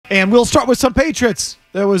And we'll start with some Patriots.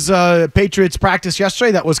 There was Patriots practice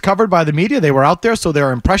yesterday that was covered by the media. They were out there, so there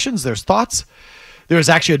are impressions, there's thoughts. There's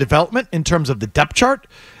actually a development in terms of the depth chart.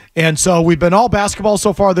 And so we've been all basketball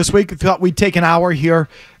so far this week. We thought we'd take an hour here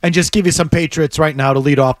and just give you some Patriots right now to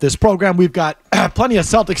lead off this program. We've got plenty of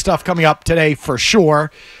Celtic stuff coming up today for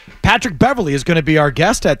sure. Patrick Beverley is going to be our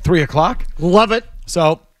guest at 3 o'clock. Love it.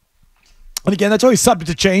 So, and again, that's always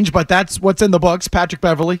subject to change, but that's what's in the books, Patrick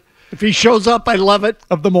Beverley. If he shows up, I love it.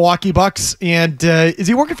 Of the Milwaukee Bucks. And is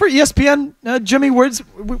he working for ESPN, Jimmy? No,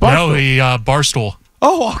 Barstool.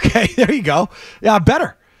 Oh, okay. There you go. Yeah,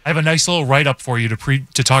 better. I have a nice little write-up for you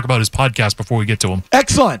to talk about his podcast before we get to him.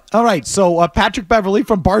 Excellent. All right. So Patrick Beverley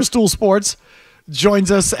from Barstool Sports joins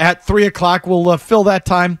us at 3 o'clock. We'll fill that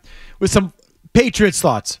time with some Patriots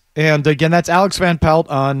thoughts. And again, that's Alex Van Pelt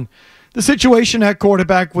on the situation at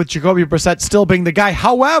quarterback with Jacoby Brissett still being the guy.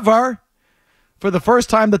 However, for the first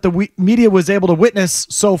time that the media was able to witness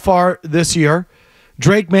so far this year,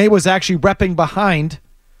 Drake Maye was actually repping behind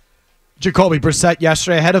Jacoby Brissett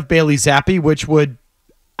yesterday ahead of Bailey Zappi, which would,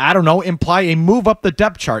 I don't know, imply a move up the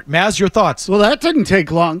depth chart. Mazz, your thoughts? Well, that didn't take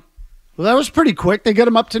long. Well, that was pretty quick. They got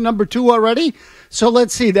him up to number 2 already. So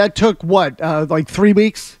let's see. That took what, like 3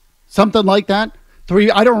 weeks? Something like that?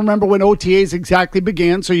 I don't remember when OTAs exactly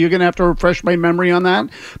began, so you're going to have to refresh my memory on that.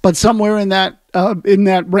 But somewhere in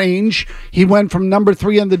that range, he went from number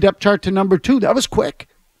 3 on the depth chart to number 2. That was quick.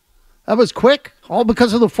 That was quick, all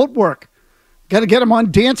because of the footwork. Got to get him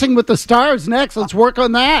on Dancing with the Stars next. Let's work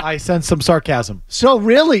on that. I sense some sarcasm. So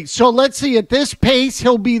let's see. At this pace,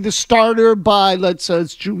 he'll be the starter by, let's say,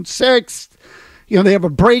 it's June 6th. You know, they have a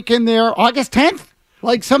break in there. August 10th?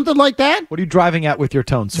 Like something like that? What are you driving at with your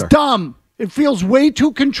tone, sir? It's dumb. It feels way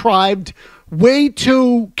too contrived, way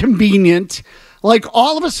too convenient. Like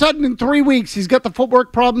all of a sudden in 3 weeks, he's got the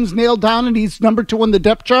footwork problems nailed down and he's number 2 on the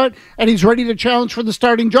depth chart and he's ready to challenge for the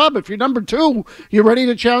starting job. If you're number 2, you're ready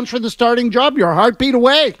to challenge for the starting job. You're a heartbeat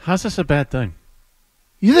away. How's this a bad thing?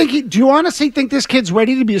 Do you honestly think this kid's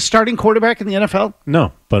ready to be a starting quarterback in the NFL?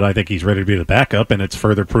 No, but I think he's ready to be the backup, and it's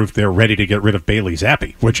further proof they're ready to get rid of Bailey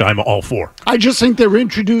Zappi, which I'm all for. I just think they're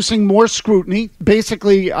introducing more scrutiny.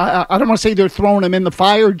 Basically, I don't want to say they're throwing him in the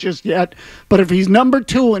fire just yet, but if he's number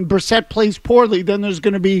 2 and Brissett plays poorly, then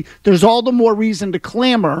there's all the more reason to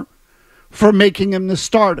clamor for making him the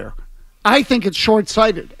starter. I think it's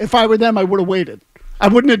short-sighted. If I were them, I would have waited. I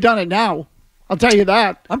wouldn't have done it now. I'll tell you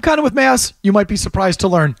that. I'm kind of with Mazz. You might be surprised to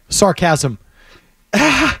learn. Sarcasm.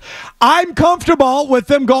 I'm comfortable with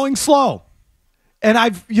them going slow. And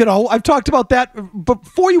I've talked about that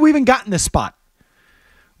before you even got in this spot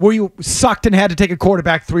where you sucked and had to take a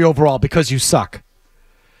quarterback 3 overall because you suck.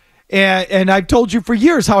 And I've told you for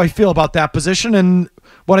years how I feel about that position and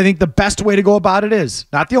what I think the best way to go about it is.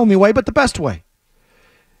 Not the only way, but the best way.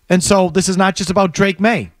 And so this is not just about Drake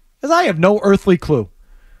Maye, as I have no earthly clue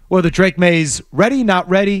whether Drake Maye's ready, not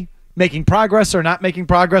ready, making progress or not making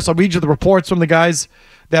progress. I'll read you the reports from the guys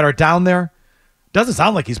that are down there. Doesn't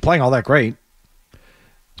sound like he's playing all that great.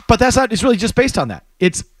 But that's not, it's really just based on that.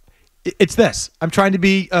 It's this. I'm trying to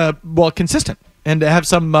be, consistent and to have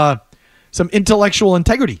some intellectual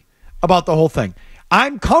integrity about the whole thing.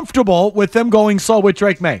 I'm comfortable with them going slow with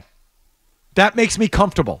Drake Maye. That makes me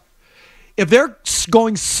comfortable. If they're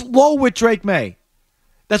going slow with Drake Maye,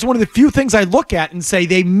 that's one of the few things I look at and say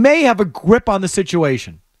they may have a grip on the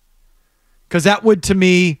situation. Because that would, to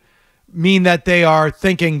me, mean that they are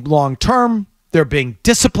thinking long-term, they're being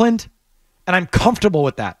disciplined, and I'm comfortable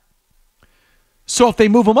with that. So if they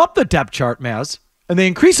move him up the depth chart, Mazz, and they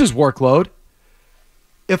increase his workload,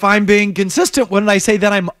 if I'm being consistent, wouldn't I say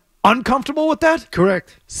that I'm uncomfortable with that?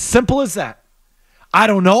 Correct. Simple as that. I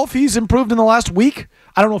don't know if he's improved in the last week.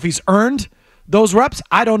 I don't know if he's earned those reps.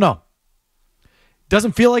 I don't know.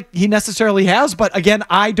 Doesn't feel like he necessarily has, but again,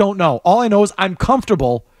 I don't know. All I know is I'm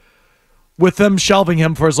comfortable with them shelving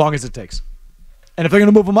him for as long as it takes. And if they're going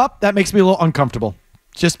to move him up, that makes me a little uncomfortable.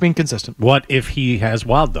 Just being consistent. What if he has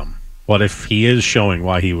wowed them? What if he is showing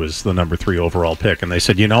why he was the number 3 overall pick? And they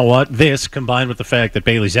said, you know what? This, combined with the fact that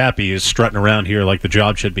Bailey Zappi is strutting around here like the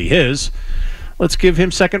job should be his, let's give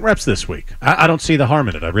him second reps this week. I don't see the harm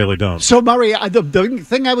in it. I really don't. So, Murray, the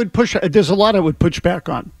thing I would push, there's a lot I would push back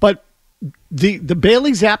on, but the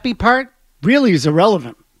Bailey Zappi part really is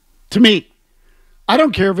irrelevant to me. I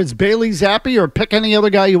don't care if it's Bailey Zappi or pick any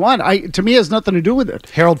other guy you want. To me, it has nothing to do with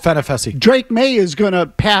it. Harold Fenefesi. Drake Maye is going to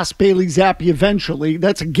pass Bailey Zappi eventually.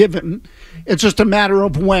 That's a given. It's just a matter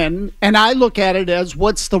of when. And I look at it as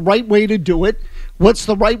what's the right way to do it? What's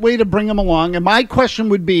the right way to bring him along? And my question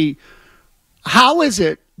would be, how is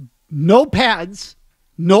it no pads,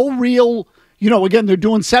 no real, again, they're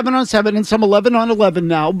doing 7-on-7 and some 11-on-11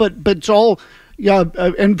 now, but it's all, Yeah,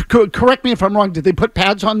 and correct me if I'm wrong. Did they put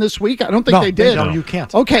pads on this week? I don't think No, they did. no, you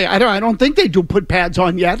can't. Okay, I don't think they do put pads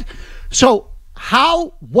on yet. So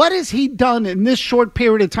what has he done in this short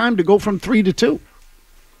period of time to go from 3 to 2?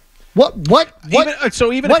 What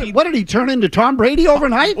did he turn into Tom Brady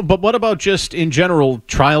overnight? But what about just in general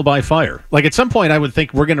trial by fire? Like at some point, I would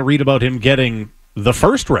think we're going to read about him getting the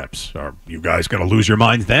first reps. Are you guys going to lose your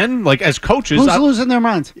minds then? Like as coaches, who's losing their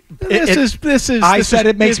minds?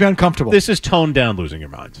 It makes me uncomfortable. This is toned down losing your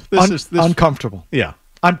minds. This is uncomfortable. Yeah,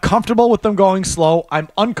 I'm comfortable with them going slow. I'm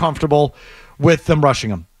uncomfortable with them rushing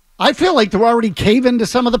them. I feel like they're already caving to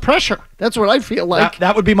some of the pressure. That's what I feel like.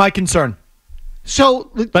 That would be my concern. So,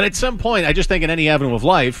 but at some point, I just think in any avenue of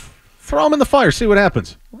life, throw him in the fire, see what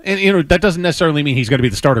happens. And that doesn't necessarily mean he's going to be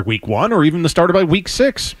the starter week 1 or even the starter by week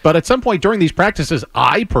 6. But at some point during these practices,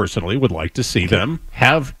 I personally would like to see them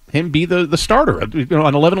have him be the starter on 11-11,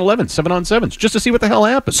 7-on-7s, just to see what the hell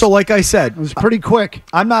happens. So, like I said, it was pretty quick.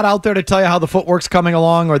 I'm not out there to tell you how the footwork's coming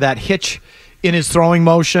along or that hitch in his throwing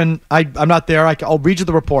motion. I'm not there. I'll read you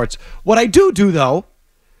the reports. What I do, though,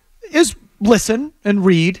 is listen and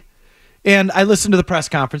read. And I listen to the press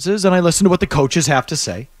conferences, and I listen to what the coaches have to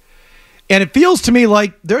say. And it feels to me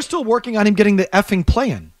like they're still working on him getting the effing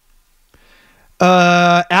play in.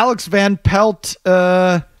 Alex Van Pelt,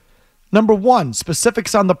 number 1,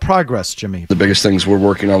 specifics on the progress, Jimmy. The biggest things we're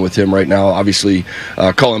working on with him right now, obviously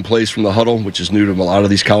calling plays from the huddle, which is new to a lot of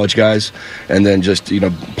these college guys, and then just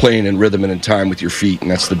playing in rhythm and in time with your feet,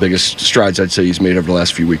 and that's the biggest strides I'd say he's made over the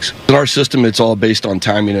last few weeks. In our system, it's all based on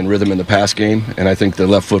timing and rhythm in the pass game, and I think the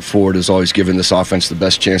left foot forward has always given this offense the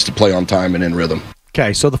best chance to play on time and in rhythm.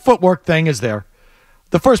 Okay, so the footwork thing is there.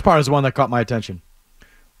 The first part is the one that caught my attention.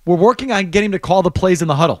 We're working on getting him to call the plays in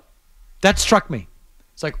the huddle. That struck me.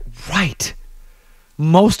 It's like, right.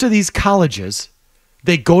 Most of these colleges,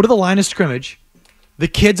 they go to the line of scrimmage, the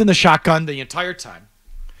kid's in the shotgun the entire time.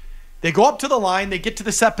 They go up to the line, they get to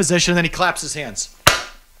the set position, and then he claps his hands.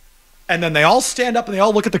 And then they all stand up and they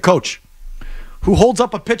all look at the coach, who holds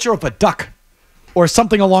up a picture of a duck or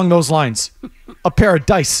something along those lines, a pair of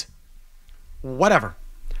dice, whatever.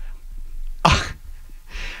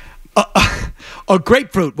 A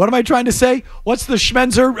grapefruit. What am I trying to say? What's the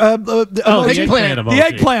Schmenzer? The eggplant. The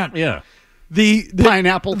eggplant. Yeah. The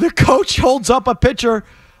pineapple. The coach holds up a picture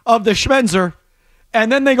of the Schmenzer,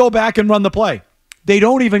 and then they go back and run the play. They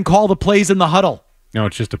don't even call the plays in the huddle. No,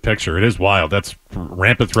 it's just a picture. It is wild. That's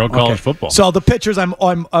rampant throughout college football. So the pictures, I'm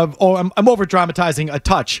over dramatizing a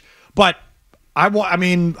touch, but I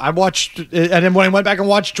watched, and then when I went back and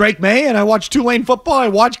watched Drake Maye, and I watched Tulane football, I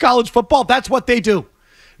watched college football. That's what they do.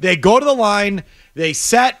 They go to the line, they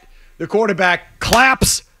set, the quarterback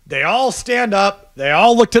claps, they all stand up, they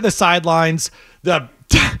all look to the sidelines. The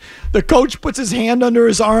coach puts his hand under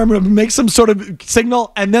his arm and makes some sort of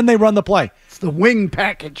signal, and then they run the play. It's the wing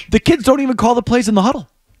package. The kids don't even call the plays in the huddle.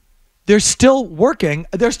 They're still working.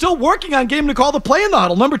 They're still working on getting him to call the play in the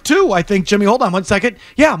huddle. Number 2, I think, Jimmy, hold on 1 second.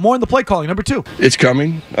 Yeah, more in the play calling. Number 2. It's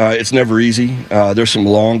coming. It's never easy. There's some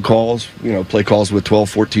long calls, play calls with 12,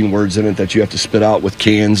 14 words in it that you have to spit out with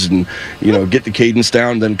cans and, get the cadence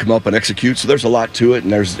down, then come up and execute. So there's a lot to it,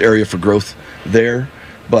 and there's area for growth there.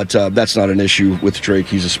 But that's not an issue with Drake.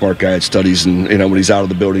 He's a smart guy at studies, and, when he's out of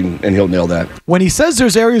the building, and he'll nail that. When he says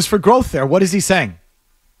there's areas for growth there, what is he saying?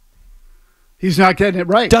 He's not getting it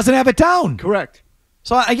right. Doesn't have it down. Correct.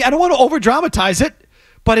 So I don't want to over-dramatize it,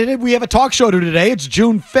 but we have a talk show today. It's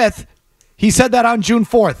June 5th. He said that on June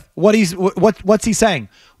 4th. What's he saying?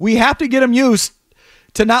 We have to get him used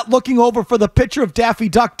to not looking over for the picture of Daffy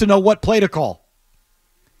Duck to know what play to call.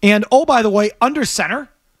 And, oh, by the way, under center.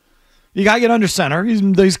 You got to get under center.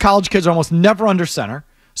 These college kids are almost never under center.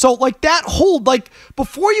 So, that hold,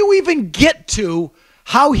 before you even get to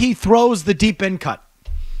how he throws the deep in cut,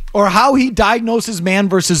 or how he diagnoses man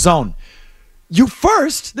versus zone.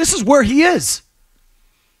 This is where he is.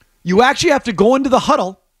 You actually have to go into the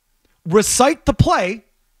huddle, recite the play.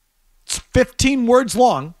 It's 15 words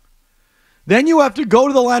long. Then you have to go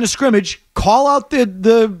to the line of scrimmage, call out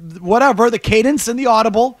the cadence and the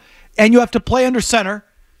audible, and you have to play under center.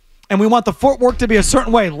 And we want the footwork to be a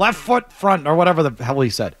certain way, left foot front, or whatever the hell he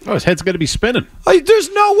said. Oh, his head's going to be spinning.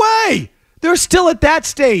 There's no way. They're still at that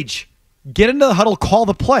stage. Get into the huddle, call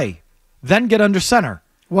the play, then get under center.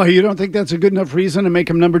 Well, you don't think that's a good enough reason to make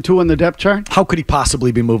him number 2 on the depth chart? How could he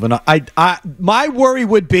possibly be moving up? My worry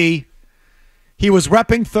would be he was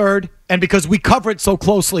repping 3rd, and because we cover it so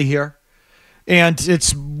closely here, and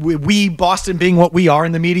it's we Boston being what we are,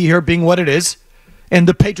 and the media here being what it is, and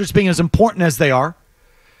the Patriots being as important as they are,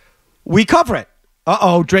 we cover it.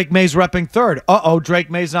 Drake Maye's repping 3rd.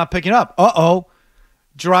 Drake Maye's not picking up.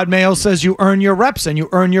 Gerard Mayo says you earn your reps and you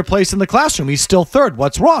earn your place in the classroom. He's still third.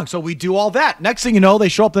 What's wrong? So we do all that. Next thing you know, they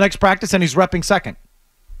show up the next practice and he's repping second.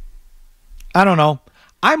 I don't know.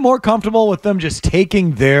 I'm more comfortable with them just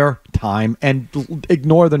taking their time and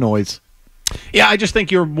ignore the noise. Yeah, I just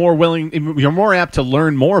think you're more apt to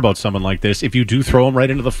learn more about someone like this if you do throw him right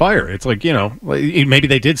into the fire. It's like, maybe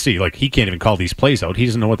they did see, like, he can't even call these plays out. He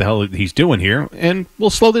doesn't know what the hell he's doing here, and we'll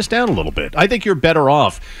slow this down a little bit. I think you're better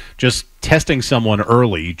off just testing someone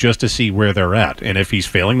early just to see where they're at. And if he's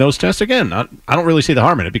failing those tests, again, I don't really see the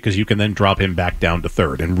harm in it because you can then drop him back down to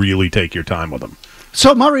third and really take your time with him.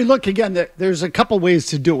 So, Murray, look, again, there's a couple ways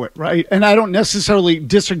to do it, right? And I don't necessarily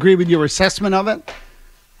disagree with your assessment of it.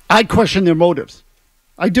 I question their motives.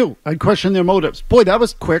 I do. I question their motives. Boy, that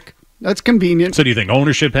was quick. That's convenient. So do you think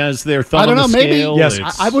ownership has their thumb on the scale? Maybe.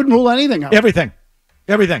 Yes. I wouldn't rule anything out. Everything.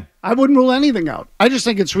 I wouldn't rule anything out. I just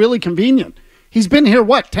think it's really convenient. He's been here,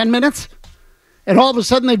 10 minutes? And all of a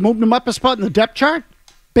sudden they've moved him up a spot in the depth chart?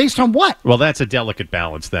 Based on what? Well, that's a delicate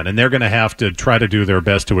balance then, and they're going to have to try to do their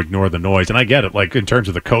best to ignore the noise. And I get it. Like, in terms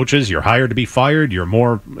of the coaches, you're hired to be fired. You're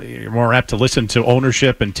more apt to listen to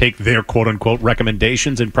ownership and take their quote-unquote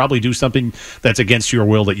recommendations and probably do something that's against your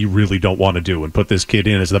will that you really don't want to do and put this kid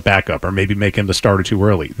in as the backup or maybe make him the starter too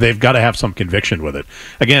early. They've got to have some conviction with it.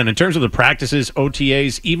 Again, in terms of the practices,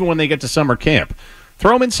 OTAs, even when they get to summer camp,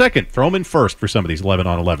 throw him in second, throw him in first for some of these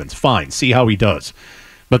 11-on-11s. Fine, see how he does.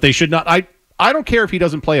 But they should not... I don't care if he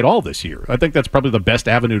doesn't play at all this year. I think that's probably the best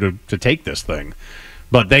avenue to take this thing.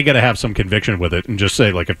 But they got to have some conviction with it and just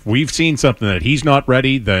say, like, if we've seen something that he's not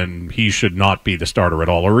ready, then he should not be the starter at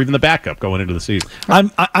all, or even the backup going into the season.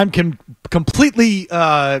 I'm completely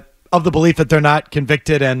of the belief that they're not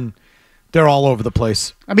convicted and they're all over the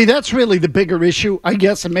place. I mean, that's really the bigger issue, I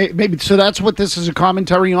guess. And maybe so. That's what this is a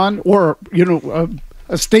commentary on, or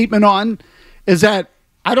a statement on, is that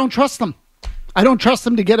I don't trust them. I don't trust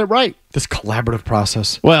them to get it right. This collaborative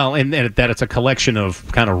process. Well, and that it's a collection of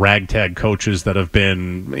kind of ragtag coaches that have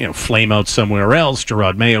been, flame out somewhere else.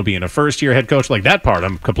 Gerard Mayo being a first-year head coach. Like, that part,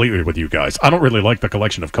 I'm completely with you guys. I don't really like the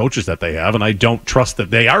collection of coaches that they have, and I don't trust that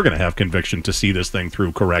they are going to have conviction to see this thing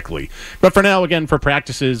through correctly. But for now, again, for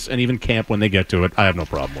practices and even camp when they get to it, I have no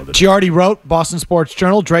problem with it. Giardi wrote, Boston Sports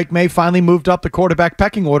Journal, Drake Maye finally moved up the quarterback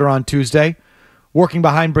pecking order on Tuesday, working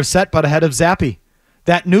behind Brissett but ahead of Zappi.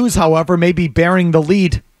 That news, however, may be bearing the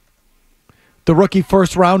lead. The rookie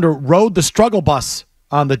first-rounder rode the struggle bus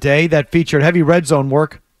on the day that featured heavy red zone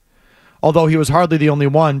work. Although he was hardly the only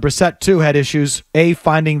one, Brissett, too, had issues, A,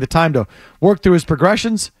 finding the time to work through his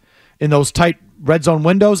progressions in those tight red zone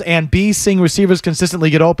windows, and B, seeing receivers consistently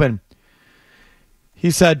get open. He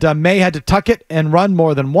said Maye had to tuck it and run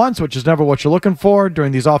more than once, which is never what you're looking for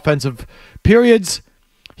during these offensive periods.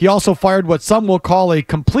 He also fired what some will call a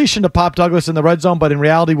completion to Pop Douglas in the red zone, but in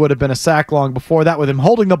reality would have been a sack long before that with him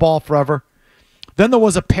holding the ball forever. Then there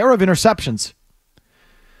was a pair of interceptions.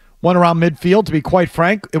 One around midfield, to be quite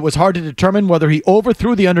frank. It was hard to determine whether he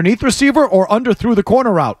overthrew the underneath receiver or underthrew the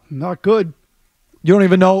corner route. Not good. You don't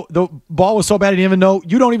even know. The ball was so bad you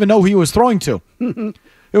don't even know who he was throwing to.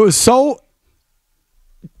 It was so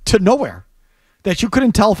to nowhere that you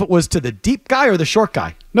couldn't tell if it was to the deep guy or the short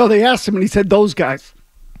guy. No, they asked him and he said those guys.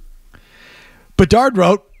 Bedard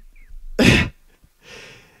wrote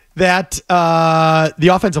that the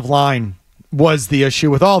offensive line was the issue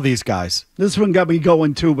with all these guys. This one got me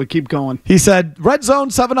going too, but keep going. He said red zone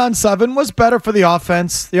 7-on-7 was better for the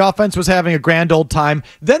offense. The offense was having a grand old time.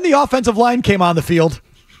 Then the offensive line came on the field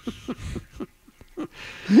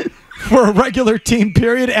for a regular team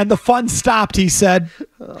period, and the fun stopped, he said.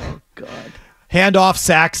 Oh, God. Handoff,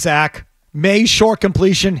 sack. Maye short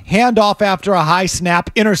completion, handoff after a high snap,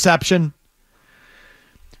 interception.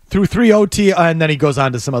 Through 3 OT, and then he goes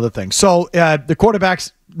on to some other things. So the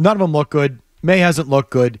quarterbacks, none of them look good. Maye hasn't looked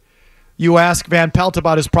good. You ask Van Pelt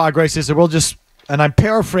about his progress. He said, and I'm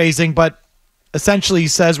paraphrasing, but essentially he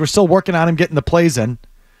says, we're still working on him getting the plays in.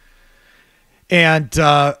 And,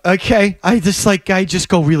 okay, I just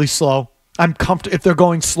go really slow. I'm comfortable if they're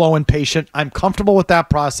going slow and patient. I'm comfortable with that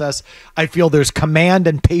process. I feel there's command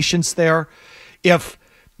and patience there. If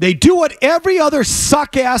they do what every other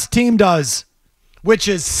suck-ass team does, which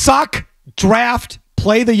is suck, draft,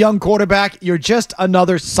 play the young quarterback, you're just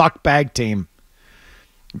another suck bag team.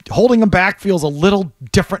 Holding them back feels a little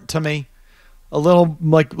different to me. A little,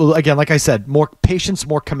 like I said, more patience,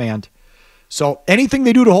 more command. So anything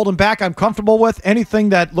they do to hold him back, I'm comfortable with. Anything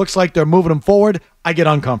that looks like they're moving him forward, I get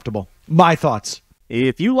uncomfortable. My thoughts.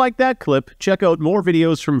 If you like that clip, check out more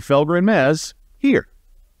videos from Felger and Mazz here.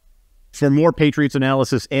 For more Patriots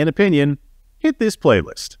analysis and opinion, hit this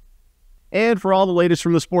playlist. And for all the latest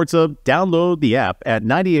from the Sports Hub, download the app at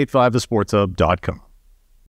 985thesportshub.com.